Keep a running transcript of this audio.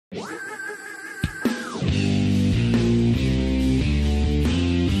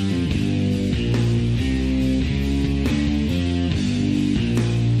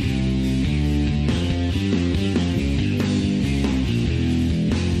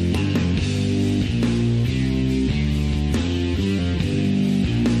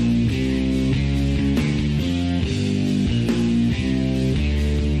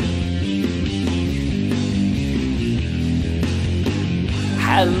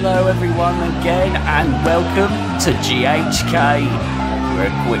Hello everyone again and welcome to GHK.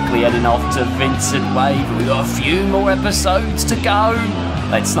 We're quickly heading off to Vincent Wave. We've got a few more episodes to go.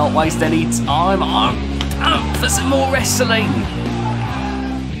 Let's not waste any time. I'm up for some more wrestling.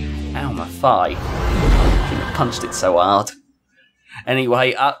 Ow, my thigh. I shouldn't have punched it so hard.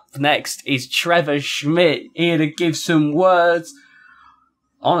 Anyway, up next is Trevor Schmidt, here to give some words.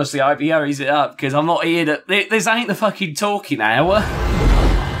 Honestly, I hope he hurries it up, because I'm not here to... This ain't the fucking talking hour.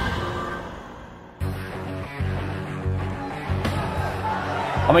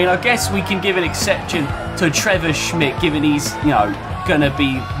 I mean, I guess we can give an exception to Trevor Schmidt, given he's, you know, gonna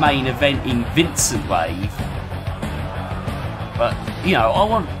be main eventing Vincent Wave. But, you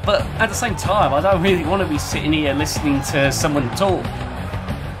know, but at the same time, I don't really want to be sitting here listening to someone talk.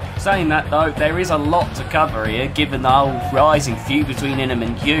 Saying that, though, there is a lot to cover here, given the whole rising feud between him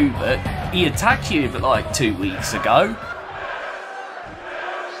and Hubert. He attacked Hubert like 2 weeks ago.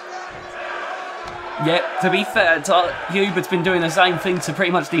 Yep, to be fair, Hubert's been doing the same thing to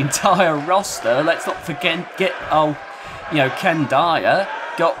pretty much the entire roster. Let's not forget, Ken Dyer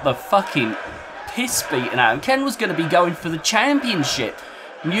got the fucking piss beaten out. And Ken was going to be going for the championship.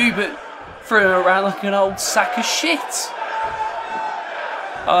 And Hubert threw him around like an old sack of shit.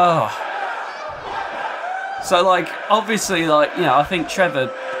 Oh. So, like, obviously, like, you know, I think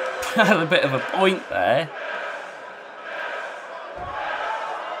Trevor had a bit of a point there.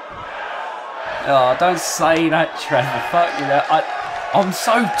 Oh, don't say that, Trevor. Fuck you. I'm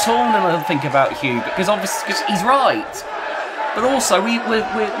so torn when I think about Hubert, because obviously he's right. But also, we're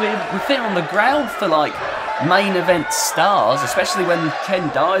thin on the ground for, like, main event stars, especially when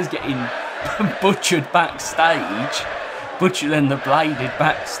Ken Dyer's getting butchered backstage. Butchered and the bladed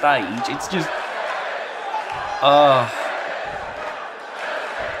backstage. It's just...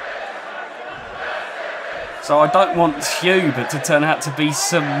 So I don't want Hubert to turn out to be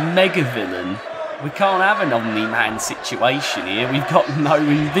some mega villain. We can't have an Omni-Man situation here. We've got no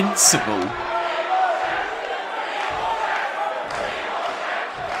Invincible.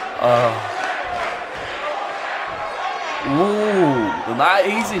 Ooh, that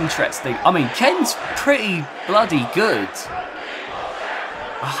is interesting. I mean, Ken's pretty bloody good.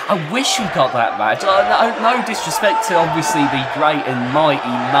 I wish we got that match. No disrespect to obviously the great and mighty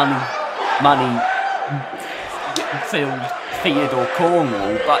money-filled Theodore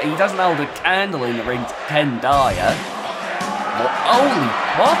Cornwall, but he doesn't hold a candle in the ring to Ken Dyer. Holy,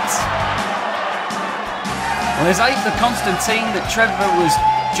 what? Well, there's Ape the Constantine that Trevor was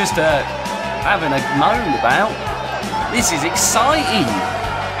just having a moan about. This is exciting.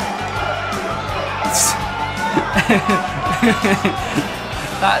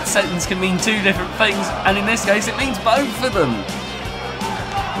 That sentence can mean two different things, and in this case it means both of them.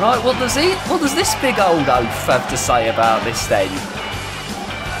 Right, what does this big old oaf have to say about this then?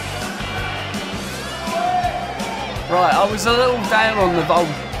 Right, I was a little down on the whole,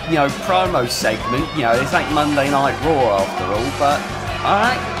 you know, promo segment. You know, it's like Monday Night Raw after all, but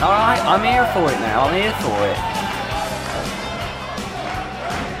alright, I'm here for it now, I'm here for it.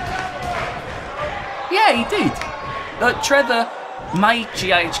 Yeah, he did. Look, Trevor made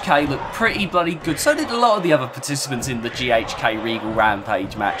GHK look pretty bloody good. So did a lot of the other participants in the GHK Regal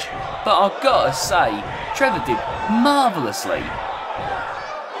Rampage match. But I've got to say, Trevor did marvellously.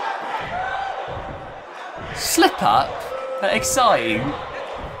 Slip up? Exciting?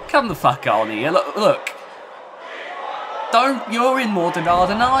 Come the fuck on here. Look. You're in more denial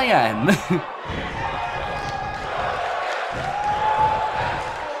than I am.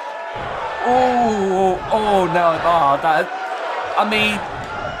 Oh no, I mean,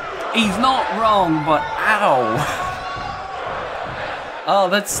 he's not wrong, but ow. Oh,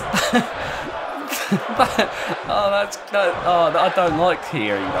 I don't like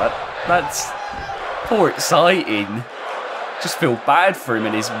hearing that. That's poor exciting. Just feel bad for him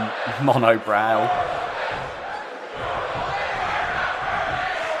in his monobrow.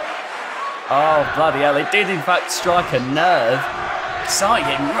 Oh, bloody hell, it did in fact strike a nerve.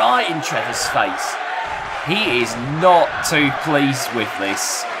 Exciting right in Trevor's face. He is not too pleased with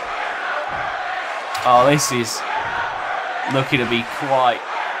this. Oh, this is looking to be quite...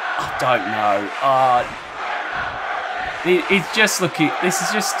 I don't know. It's just looking... This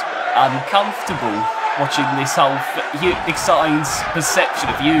is just uncomfortable, watching this whole exciting perception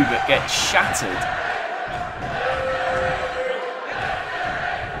of Hubert get shattered.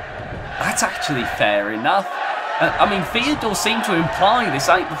 That's actually fair enough. I mean, Theodore seemed to imply this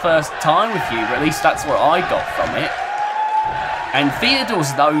ain't the first time with Hubert, at least that's what I got from it. And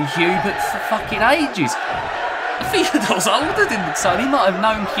Theodore's known Hubert for fucking ages. Theodore's older than the son. He might have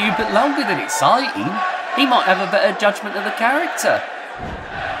known Hubert longer than exciting. He might have a better judgment of the character.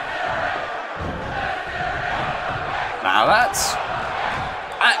 Now that's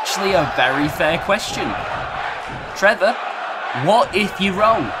actually a very fair question. Trevor, what if you're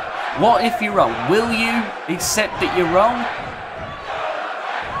wrong? What if you're wrong? Will you accept that you're wrong?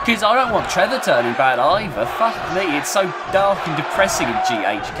 Because I don't want Trevor turning bad either. Fuck me, it's so dark and depressing in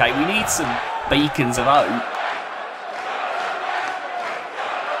GHK. We need some beacons of hope.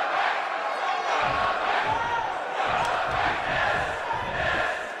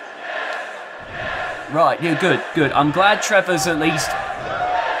 Right, yeah, good. I'm glad Trevor's at least...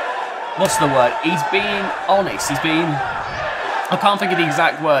 What's the word? He's being honest. He's being... I can't think of the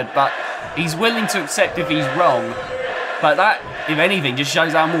exact word, but he's willing to accept if he's wrong. But that, if anything, just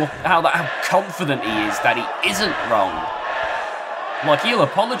shows how confident he is that he isn't wrong. Like, he'll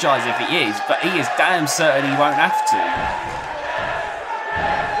apologise if he is, but he is damn certain he won't have to.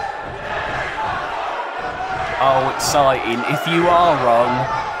 Oh, exciting. If you are wrong,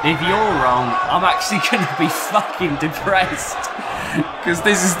 if you're wrong, I'm actually going to be fucking depressed. Because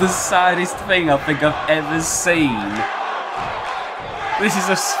this is the saddest thing I think I've ever seen. This is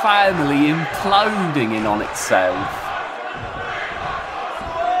a family imploding in on itself.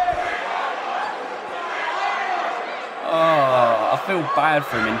 Oh, I feel bad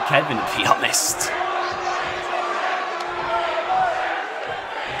for him and Kevin, to be honest.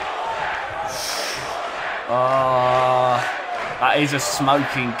 Oh, that is a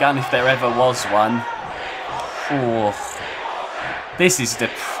smoking gun if there ever was one. Oh, this is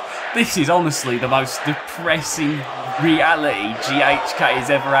honestly the most depressing reality GHK has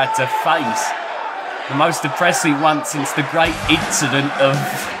ever had to face. The most depressing one since the great incident of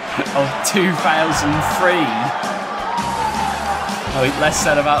 2003. Oh, less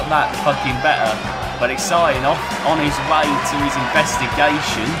said about that, fucking better. But exciting, off on his way to his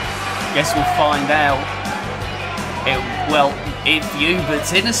investigation. Guess we'll find out, if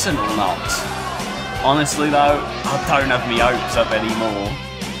Hubert's innocent or not. Honestly though, I don't have my hopes up anymore.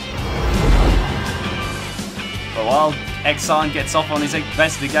 But while Exine gets off on his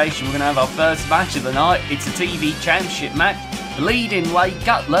investigation, we're going to have our first match of the night. It's a TV championship match. Bleedin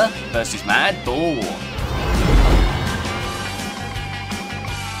Guttler versus Mad Bull.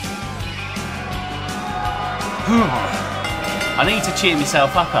 I need to cheer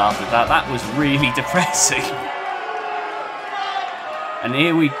myself up after that. That was really depressing. And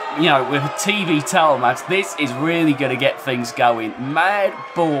here we, with a TV title match, this is really going to get things going. Mad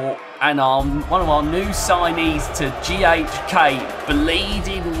Bull and one of our new signees to GHK,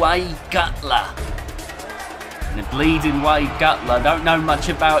 Bleedin Guttler. And the Bleedin Guttler, don't know much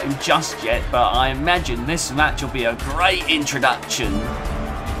about him just yet, but I imagine this match will be a great introduction.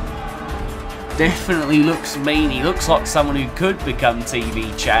 Definitely looks mean. He looks like someone who could become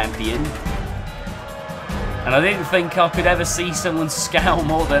TV champion. And I didn't think I could ever see someone scowl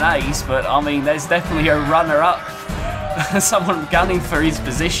more than Ace, but I mean, there's definitely a runner-up. Someone gunning for his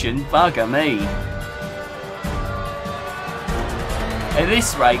position. Bugger me. At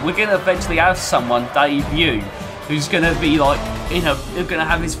this rate, we're going to eventually have someone debut who's going to be like, they're going to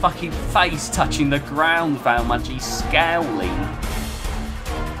have his fucking face touching the ground for how much he's scowling.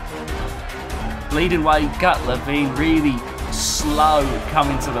 Bleedin Guttler being really slow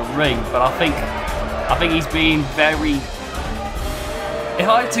coming to the ring, but I think he's being very... If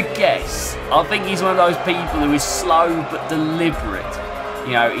I had to guess, I think he's one of those people who is slow but deliberate.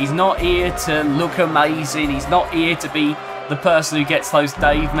 He's not here to look amazing. He's not here to be the person who gets those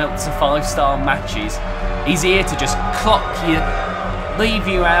Dave Meltzer 5-star matches. He's here to just clock you, leave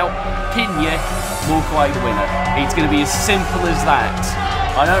you out, pin you, walk away the winner. It's going to be as simple as that.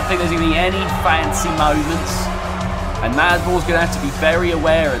 I don't think there's going to be any fancy moments. And Mad Bull's going to have to be very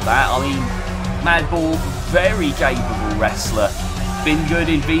aware of that. I mean, Mad Bull, very capable wrestler. Been good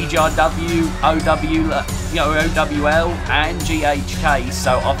in BJW, OWL and GHK.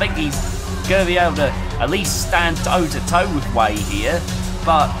 So I think he's going to be able to at least stand toe-to-toe with Way here.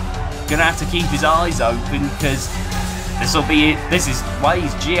 But going to have to keep his eyes open because this is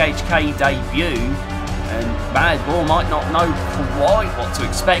Way's GHK debut. And Mad Bull might not know quite what to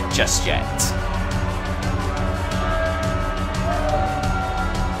expect just yet.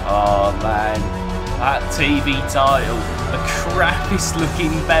 Oh man, that TV title, the crappiest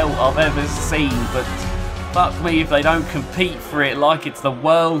looking belt I've ever seen, but fuck me if they don't compete for it like it's the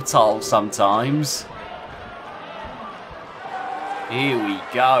world title sometimes. Here we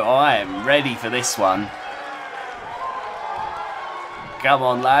go, I am ready for this one. Come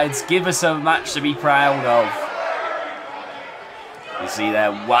on lads, give us a match to be proud of. You see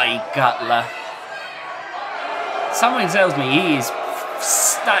there, Guttler. Someone tells me he is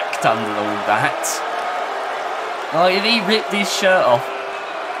stacked under all that. Like if he ripped his shirt off,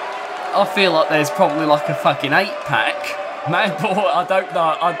 I feel like there's probably like a fucking 8-pack. Mad Boy, I don't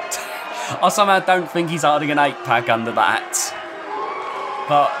know. I somehow don't think he's hiding an 8-pack under that.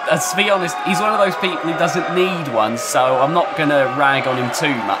 But to be honest, he's one of those people who doesn't need one, so I'm not going to rag on him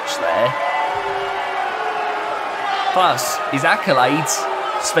too much there. Plus, his accolades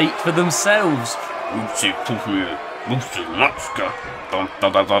speak for themselves.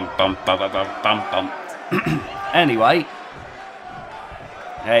 Anyway,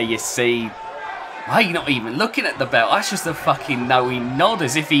 there you see. Why are you not even looking at the belt? That's just a fucking knowing nod,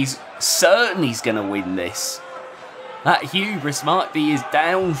 as if he's certain he's going to win this. That hubris might be his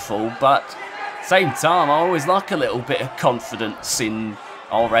downfall, but at the same time, I always like a little bit of confidence in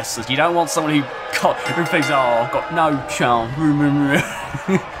our wrestlers. You don't want someone who thinks, oh, I've got no chance.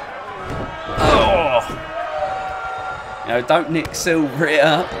 Oh. You know, don't Nick Silver it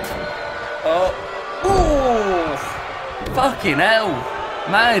up. Oh, fucking hell.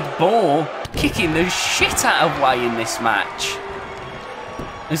 Mad Boar kicking the shit out of Way in this match.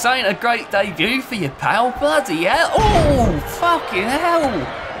 This ain't a great debut for you, pal. Bloody hell. Oh, fucking hell.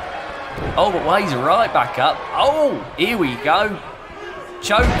 Oh, but Way's right back up. Oh, here we go.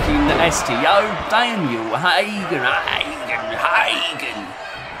 Choking the STO. Daniel Hagen.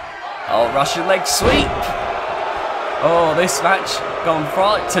 Oh, Russian leg sweep. Oh, this match gone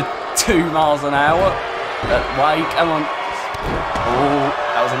right to 2 miles an hour. But Way, come on. Oh,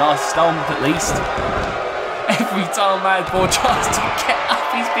 that was a nice stomp at least. Every time Mad Boy tries to get up,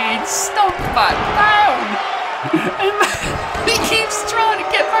 he's being stomped back down. And he keeps trying to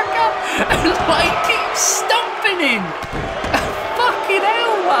get back up, and Way keeps stomping him. Fucking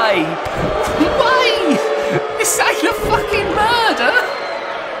hell, Way. Way, this ain't a fucking murder.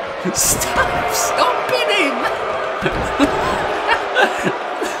 Stop stomping him.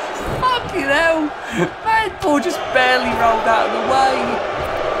 Fucking hell. Mad Boy just barely rolled out of the way.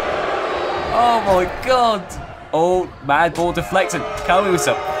 Oh my god. Oh, Mad Boy deflected. Coming with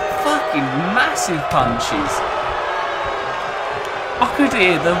some fucking massive punches. I could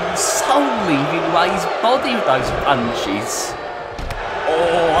hear the soul leaving Way's body with those punches.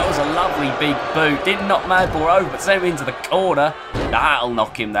 Oh, that was a lovely big boot. Didn't knock Mad Boy over, but sent him into the corner. That'll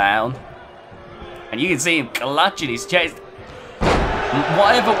knock him down. And you can see him clutching his chest.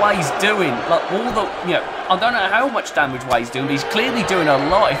 Whatever Way's doing, like all the, you know, I don't know how much damage Way's doing, but he's clearly doing a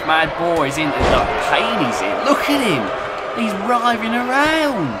lot if Mad Boy is in the pain he's in. Look at him. He's writhing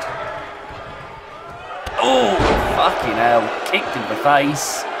around. Oh, fucking hell. Kicked in the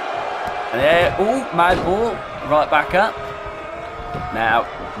face. And there, oh, Mad Boy right back up. Now,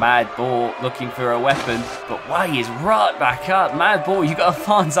 Mad Boy looking for a weapon, but Way is right back up. Mad Boy, you got to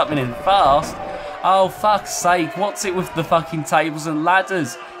find something in fast. Oh, fuck's sake, what's it with the fucking tables and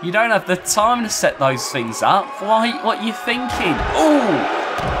ladders? You don't have the time to set those things up. Why? What are you thinking? Oh!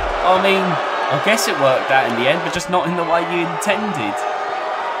 I mean, I guess it worked out in the end, but just not in the way you intended.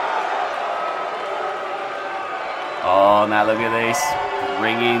 Oh, now look at this.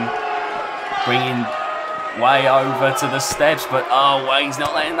 Bringing Way over to the steps, but oh, Way's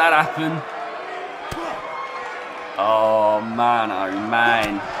not letting that happen. Oh, man, oh,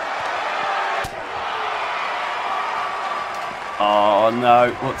 man. Oh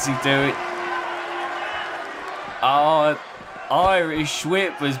no, what's he doing? Oh, Irish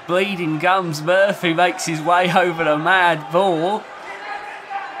whip as Bleeding Gums Murphy makes his way over to Mad Boy.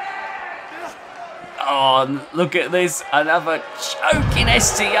 Oh, look at this, another choking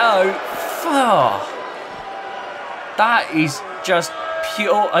STO. Oh, that is just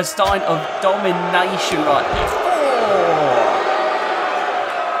pure a sign of domination right there.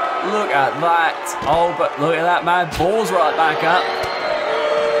 Look at that. Oh, but look at that, Mad Boy's right back up.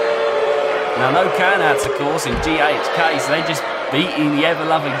 Now, no countouts, of course, in GHK, so they're just beating the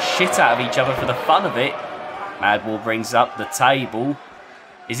ever-loving shit out of each other for the fun of it. Mad Boy brings up the table.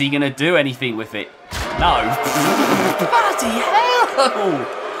 Is he going to do anything with it? No. Bloody hell!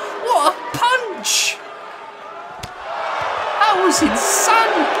 What a punch! That was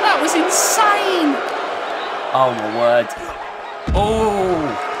insane! That was insane! Oh, my word.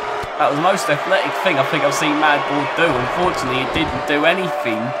 Oh! That was the most athletic thing I think I've seen Mad Boy do. Unfortunately, it didn't do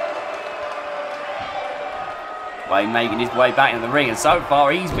anything. Way making his way back in the ring, and so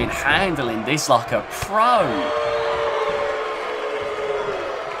far he's been handling this like a pro.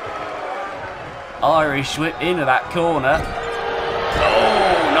 Irish whip into that corner.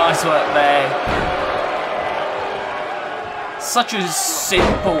 Oh, nice work there. Such a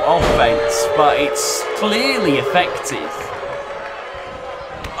simple offense, but it's clearly effective.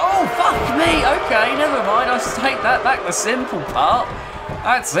 Oh, fuck me. Okay, never mind. I'll take that back, the simple part.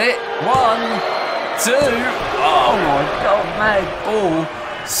 That's it. 1, 2. Oh, my God, Mad Boy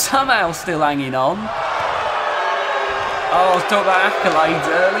somehow still hanging on. Oh, I was talking about accolades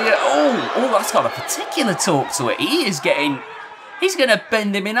earlier. Oh, that's got a particular talk to it. He's going to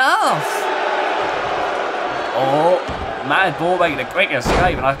bend him in half. Oh, Mad Boar making a quick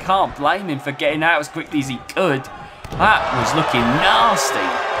escape, and I can't blame him for getting out as quickly as he could. That was looking nasty.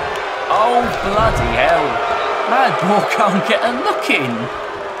 Oh, bloody hell. Mad Boar can't get a look in.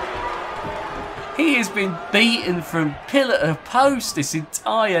 He has been beaten from pillar to post this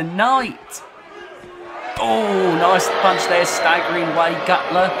entire night. Oh, nice punch there, staggering Way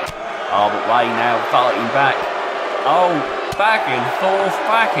Guttler. Oh, but Way now fighting back. Oh, back and forth,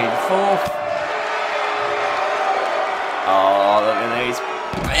 back and forth. Oh, look at this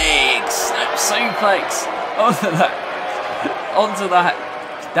big snap suplex onto that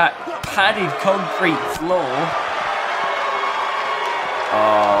padded concrete floor.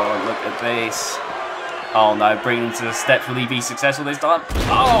 Oh, look at this. Oh no, bring him to the steps. Will he be successful this time?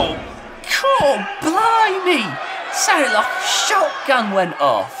 Oh, God, blimey! Sounded like a shotgun went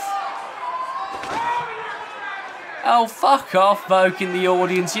off. Oh, fuck off, Vogue in the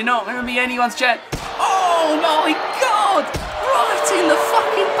audience. You're not going to be anyone's chat. Oh my God! Right in the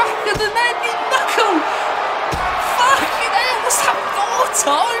fucking back of the neck, knuckle! Fucking hell, was that 4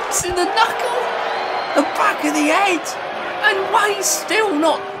 times in the knuckle? The back of the head! And Way's still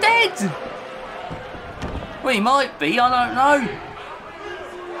not dead! Well, he might be, I don't know.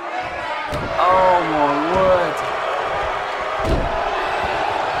 Oh my word.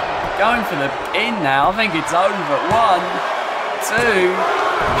 Going for the pin now, I think it's over. 1, 2.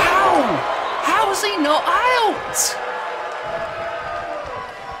 How is he not out?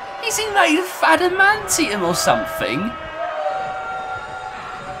 Is he made of adamantium or something?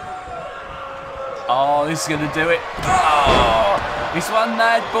 Oh, this is going to do it. Oh, he's won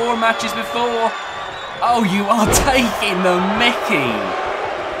Mad Boar matches before. Oh, you are taking the mickey.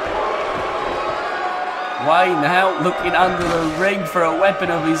 Wayne now looking under the ring for a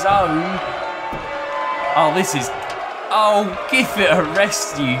weapon of his own. Oh, this is... Oh, give it a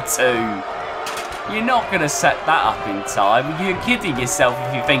rest, you two. You're not going to set that up in time. You're kidding yourself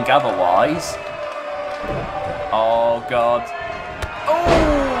if you think otherwise. Oh, God.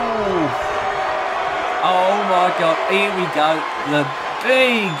 Oh! Oh, my God. Here we go. The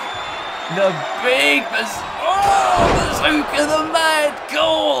big bazooka, the Mad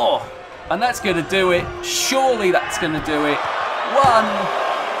Gore. And that's going to do it. Surely that's going to do it. 1,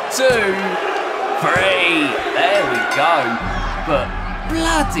 2, 3. There we go. But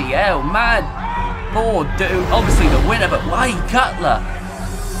bloody hell, Mad Boar do. Obviously the winner, but Way Guttler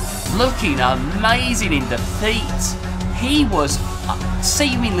looking amazing in defeat. He was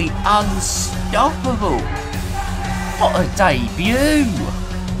seemingly unstoppable. What a debut.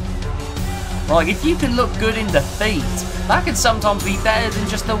 Like, if you can look good in defeat, that can sometimes be better than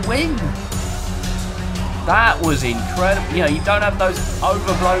just a win. That was incredible. You know, you don't have those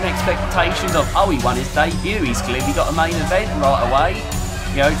overblown expectations of, oh, he won his debut, he's clearly got a main event right away.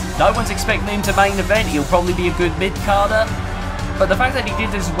 You know, no one's expecting him to main event, he'll probably be a good mid-carder. But the fact that he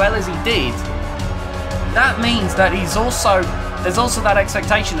did as well as he did, that means that there's also that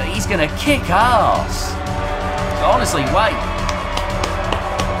expectation that he's going to kick ass. So honestly, wait.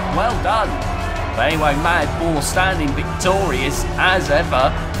 Well done. But anyway, Mad Boar standing victorious as ever,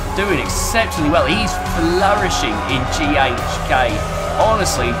 doing exceptionally well. He's flourishing in GHK.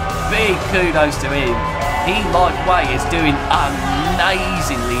 Honestly, big kudos to him. He, like Way, is doing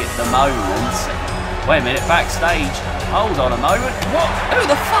amazingly at the moment. Wait a minute, backstage. Hold on a moment. What? Who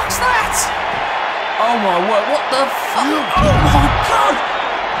the fuck's that? Oh my word, what the fuck? Oh my God!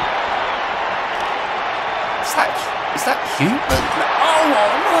 Is that Cupid? Oh my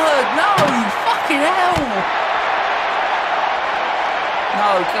word, no! Fucking hell!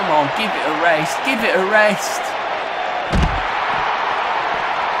 No, come on, give it a rest, give it a rest!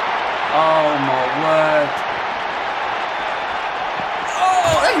 Oh my word!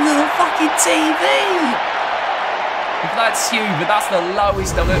 Oh, into the fucking TV! If that's Hubert, that's the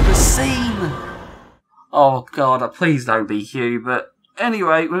lowest I've ever seen! Oh god, please don't be Hubert.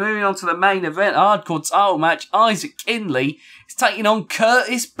 Anyway, we're moving on to the main event, hardcore title match. Isaac Kinley is taking on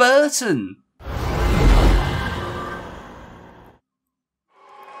Curtis Burton.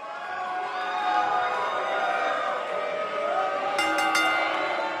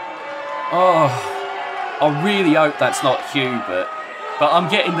 Oh, I really hope that's not Hubert, but I'm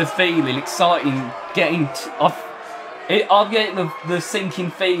getting the feeling, exciting, I'm getting the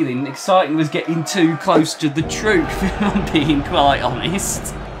sinking feeling, exciting was getting too close to the truth, if I'm being quite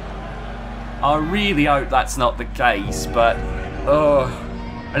honest. I really hope that's not the case, but,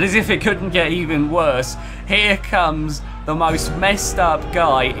 and as if it couldn't get even worse, here comes the most messed up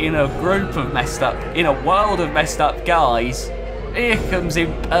guy in a group of messed up, in a world of messed up guys. Here comes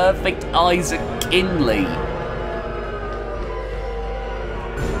imperfect Isaac Kinley.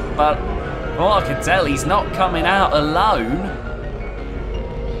 But from what I can tell, he's not coming out alone.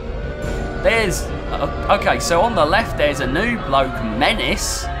 There's okay, so on the left there's a new bloke,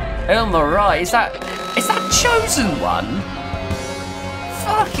 Menace, and on the right is that Chosen One?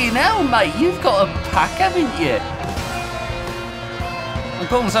 Fucking hell, mate, you've got a pack, haven't you? I'm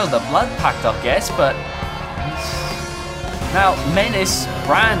calling themselves the Blood Pact, I guess, but now Menace,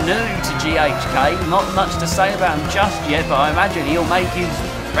 brand new to GHK, not much to say about him just yet, but I imagine he'll make his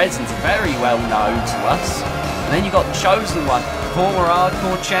presence very well known to us. And then you've got Chosen One, former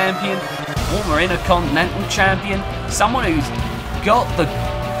hardcore champion, former Intercontinental champion, someone who's got the,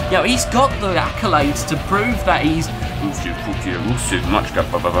 you know, he's got the accolades to prove that he's, you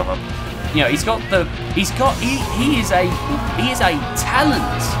know, he is a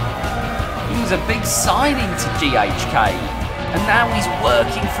talent. He was a big signing to GHK, and now he's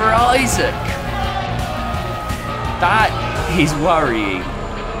working for Isaac. That is worrying.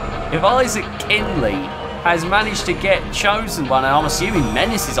 If Isaac Kinley has managed to get Chosen One, and I'm assuming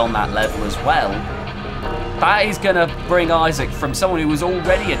Menace is on that level as well, that is going to bring Isaac from someone who was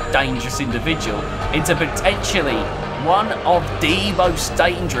already a dangerous individual into potentially one of the most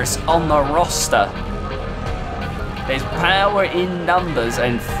dangerous on the roster. There's power in numbers,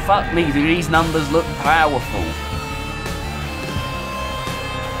 and fuck me, do these numbers look powerful.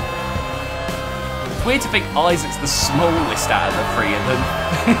 It's weird to think Isaac's the smallest out of the three of them.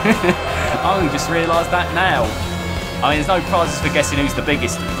 I only just realised that now. I mean, there's no prizes for guessing who's the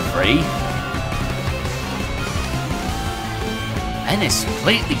biggest of the three. Menace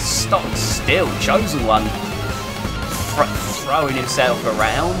completely stopped still. Chosen One throwing himself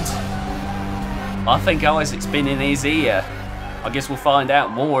around. I think Isaac's been in his ear. I guess we'll find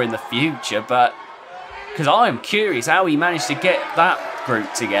out more in the future, but because I am curious how he managed to get that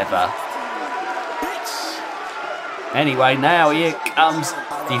group together. Anyway, now here comes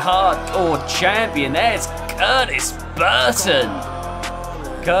the hardcore champion. There's Curtis Burton.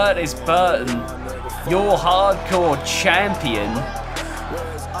 Curtis Burton, your hardcore champion.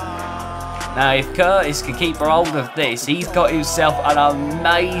 Now, if Curtis can keep hold of this, he's got himself an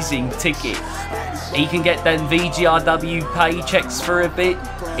amazing ticket. He can get them VGRW paychecks for a bit.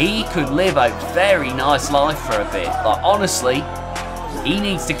 He could live a very nice life for a bit. Like, honestly, he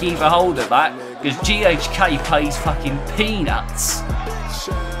needs to keep a hold of that, because GHK pays fucking peanuts.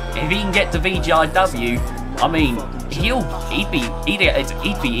 If he can get to VGIW, I mean, he'd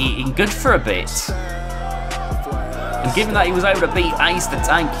be eating good for a bit. And given that he was able to beat Ace the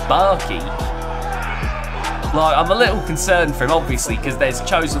Tank Bakke, like, I'm a little concerned for him, obviously, because there's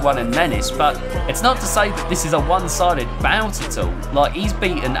Chosen One and Menace, but it's not to say that this is a one-sided bout at all. Like, he's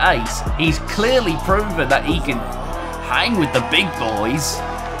beaten Ace. He's clearly proven that he can hang with the big boys.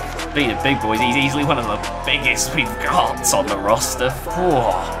 Being the big boys, he's easily one of the biggest we've got on the roster.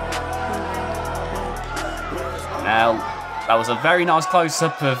 Now, that was a very nice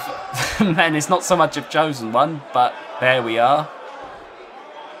close-up of Menace, not so much of Chosen One, but there we are.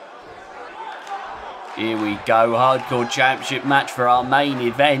 Here we go, hardcore championship match for our main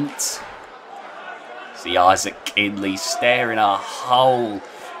event. See Isaac Kinley staring a hole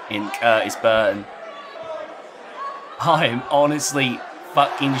in Curtis Burton. I am honestly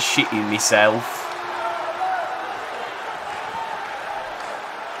fucking shitting myself.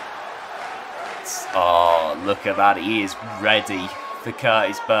 Oh, look at that. He is ready for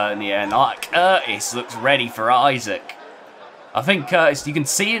Curtis Burton here. And Curtis looks ready for Isaac. I think Curtis, you can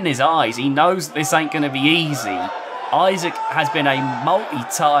see it in his eyes, he knows this ain't going to be easy. Isaac has been a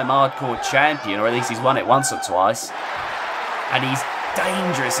multi-time hardcore champion, or at least he's won it once or twice. And he's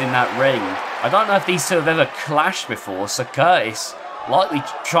dangerous in that ring. I don't know if these two have ever clashed before, so Curtis likely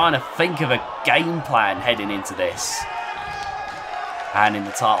trying to think of a game plan heading into this. Handing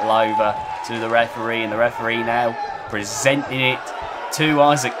the title over to the referee, and the referee now presenting it to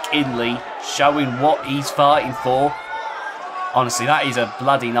Isaac Kinley, showing what he's fighting for. Honestly, that is a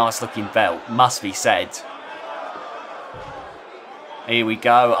bloody nice looking belt, must be said. Here we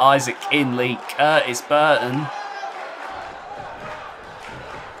go, Isaac Kinley, Curtis Burton.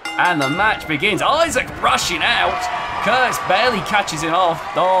 And the match begins. Isaac rushing out. Curtis barely catches him off.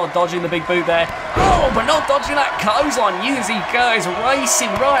 Oh, dodging the big boot there. Oh, but not dodging that clothesline. You see Curtis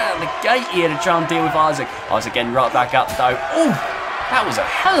racing right out the gate here to try and deal with Isaac. Isaac getting right back up though. Oh, that was a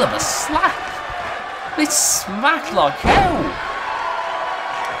hell of a slap. This smacked like hell.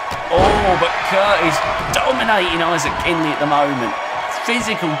 Oh, but Curtis dominating Isaac Kinley at the moment.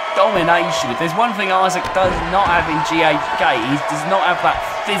 physical domination. If there's one thing Isaac does not have in GHK, he does not have that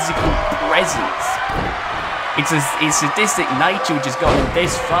physical presence. It's his sadistic nature which has gotten him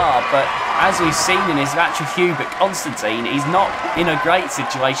this far, but as we've seen in his match with Hubert Constantine, he's not in a great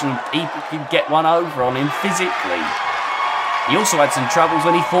situation when people can get one over on him physically. He also had some troubles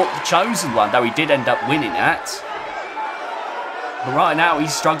when he fought the Chosen One, though he did end up winning that. But right now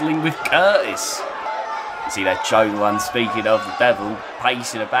he's struggling with Curtis. You see that Chosen One, speaking of the devil,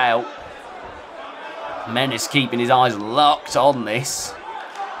 pacing about. Menace keeping his eyes locked on this.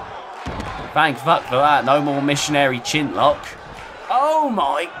 Thank fuck for that, no more missionary chin lock. Oh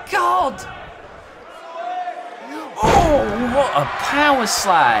my god! Oh, what a power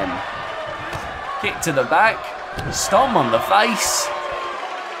slam! Kick to the back, stomp on the face.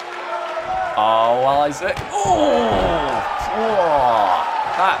 Oh, Isaac. Oh,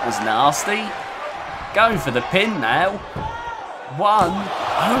 that was nasty. Going for the pin now.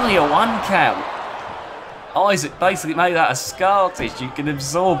 Only a 1 count. Isaac basically made that a scar tissue. You can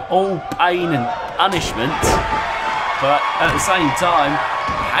absorb all pain and punishment, but at the same time,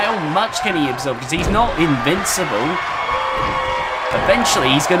 how much can he absorb? Because he's not invincible.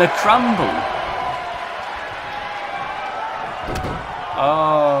 Eventually, he's going to crumble.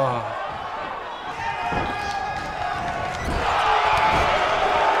 Oh.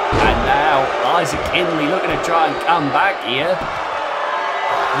 And now, Isaac Kinley looking to try and come back here.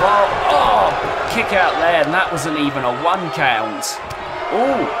 Well, oh, kick out there, and that wasn't even a 1 count.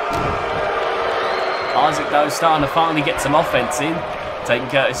 Oh. Isaac, though, starting to finally get some offense in. Taking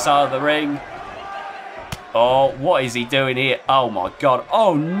Curtis' side of the ring. Oh, what is he doing here? Oh, my God.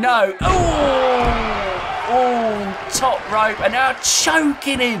 Oh, no. Oh, top rope, and now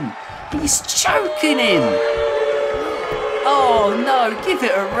choking him. He's choking him. Oh, no, give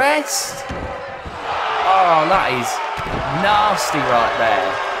it a rest. Oh, that is nasty right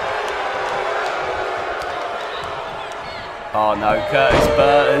there. Oh no, Curtis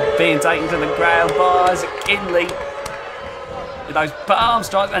Burton being taken to the ground by Isaac Kinley. With those palm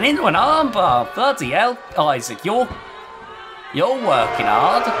strikes and into an armbar. Bloody hell, Isaac, you're working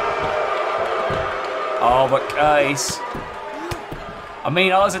hard. Oh, but Curtis. I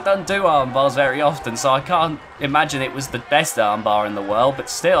mean, Isaac doesn't do armbars very often, so I can't imagine it was the best armbar in the world, but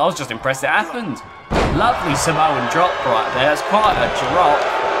still, I was just impressed it happened. Lovely Samoan drop right there. That's quite a drop.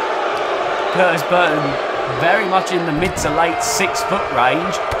 Curtis Burton very much in the mid to late 6 foot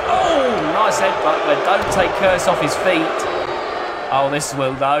range. Oh, nice headbutt, but don't take Curtis off his feet. Oh, this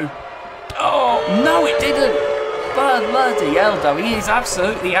will though. Oh, no, it didn't. Bloody hell, though. He is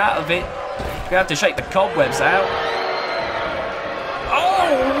absolutely out of it. We have to shake the cobwebs out.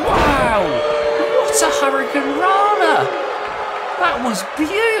 Oh, wow. What a Hurricane Rana. That was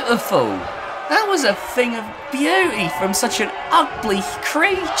beautiful. That was a thing of beauty from such an ugly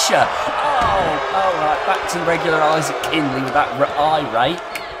creature. Oh, all right, back to regular Isaac Kinley with that eye rake.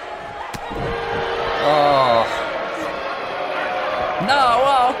 Oh. No,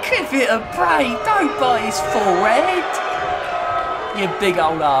 oh, give it a break. Don't bite his forehead. You big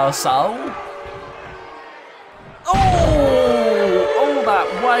old arsehole. Oh, all that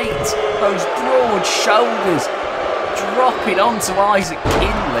weight, those broad shoulders dropping onto Isaac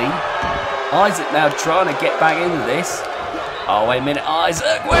Kinley. Isaac now trying to get back into this. Oh, wait a minute,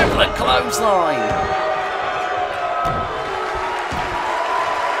 Isaac with the clothesline.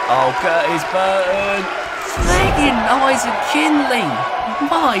 Oh, Curtis Burton. Friggin' Isaac Kinley.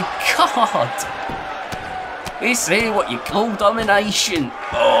 My God. This here what you call domination.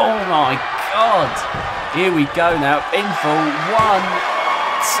 Oh, my God. Here we go now. Pinfall. 1,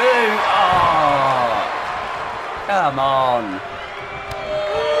 2. Oh. Come on.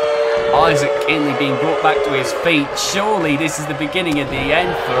 Isaac Kinley being brought back to his feet. Surely this is the beginning of the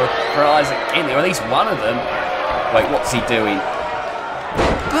end for Isaac Kinley, or at least one of them. Wait, what's he doing?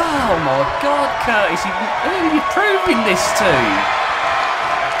 Oh my God, Curtis, who are you proving this to?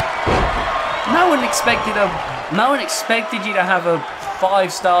 No one expected you to have a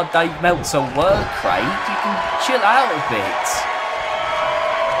 5-star Dave Meltzer work rate. You can chill out a bit.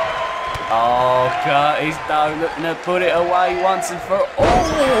 Oh, Curtis, no, looking to put it away once and for all.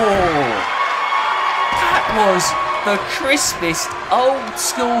 That was the crispest old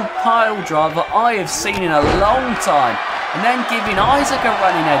school pile driver I have seen in a long time. And then giving Isaac a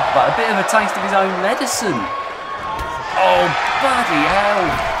running headbutt, a bit of a taste of his own medicine. Oh, bloody hell.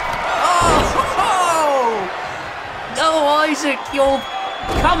 Oh, no, Isaac, your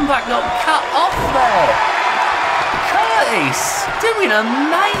comeback got cut off there. Curtis doing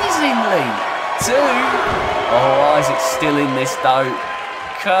amazingly. 2. Oh, Isaac's still in this though.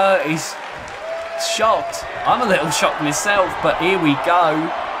 Curtis shocked. I'm a little shocked myself, but here we go.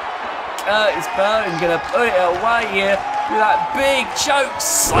 Curtis Burton gonna put it away here with that big choke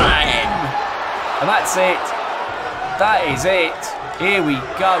slam. And that's it. That is it. Here we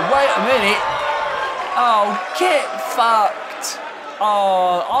go. Wait a minute. Oh, get fucked.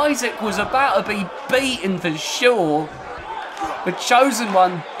 Oh, Isaac was about to be beaten for sure. The Chosen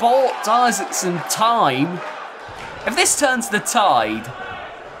One bought Isaac some time. If this turns the tide...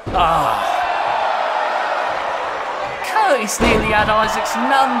 Curtis nearly had Isaac's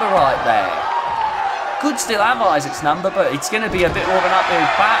number right there. Could still have Isaac's number, but it's going to be a bit more of an uphill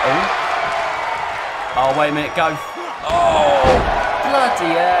battle. Oh, wait a minute, go. Oh,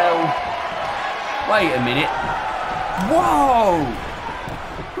 bloody hell. Wait a minute. Whoa.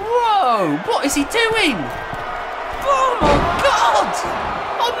 Whoa, what is he doing? Oh my God.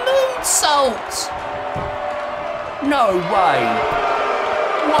 A moonsault. No way.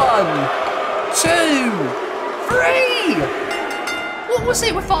 1, 2, 3. What was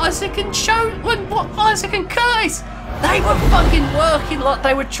it with Isaac and Isaac and Curtis? They were fucking working like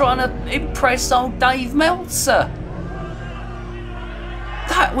they were trying to impress old Dave Meltzer.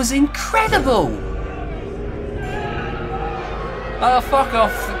 That was incredible. Oh, fuck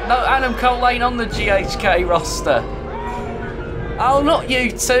off. No, Adam Cole ain't on the GHK roster. Oh, not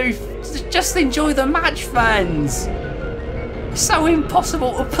you two. Just enjoy the match, fans. So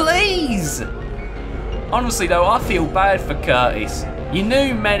impossible to please. Honestly though, I feel bad for Curtis. You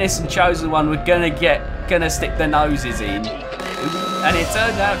knew Menace and Chosen One were gonna stick their noses in, and it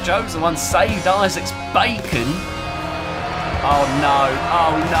turned out Chosen One saved Isaac's bacon. Oh no,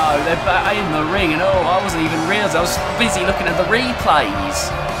 they're back in the ring, and oh, I wasn't even realising, I was busy looking at the replays.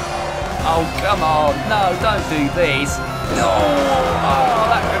 Oh come on, no, don't do this. No,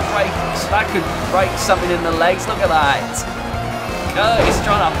 oh, that could break something in the legs. Look at that. Curtis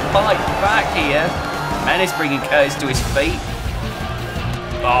trying to fight back here. Menace bringing Curtis to his feet.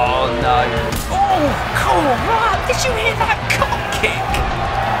 Oh no. Oh, cool, right. Did you hear that cock kick?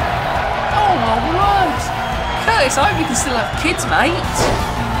 Oh my word. Curtis, I hope you can still have kids, mate.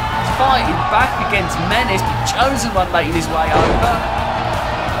 He's fighting back against Menace, but Chosen One making his way over.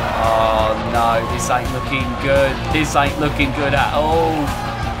 Oh no, this ain't looking good. This ain't looking good at all.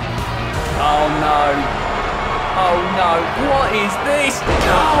 Oh no. Oh no, what is this?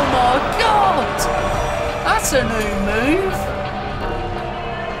 Oh my God! That's a new move.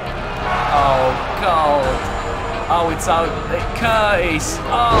 Oh God. Oh, it's Curtis.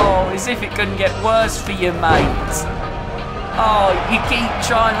 Oh, as if it couldn't get worse for you, mate. Oh, you keep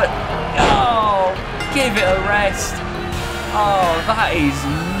trying, but oh, give it a rest. Oh, that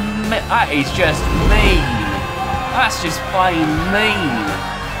is just mean. That's just plain mean.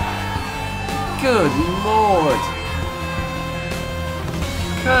 Good Lord.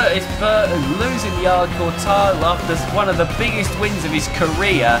 Curtis Burton losing the hardcore title after one of the biggest wins of his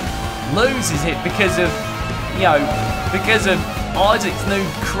career, loses it because of Isaac's new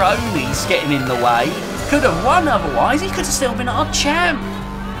cronies getting in the way. Could have won otherwise, he could have still been our champ.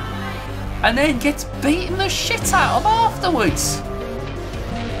 And then gets beaten the shit out of afterwards.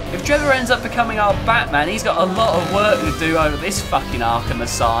 If Trevor ends up becoming our Batman, he's got a lot of work to do over this fucking Arkham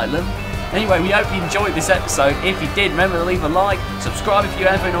Asylum. Anyway, we hope you enjoyed this episode. If you did, remember to leave a like, subscribe if you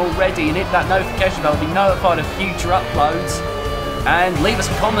haven't already, and hit that notification bell to be notified of future uploads. And leave us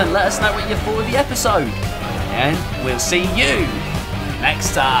a comment, let us know what you thought of the episode. And we'll see you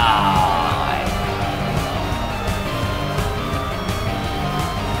next time.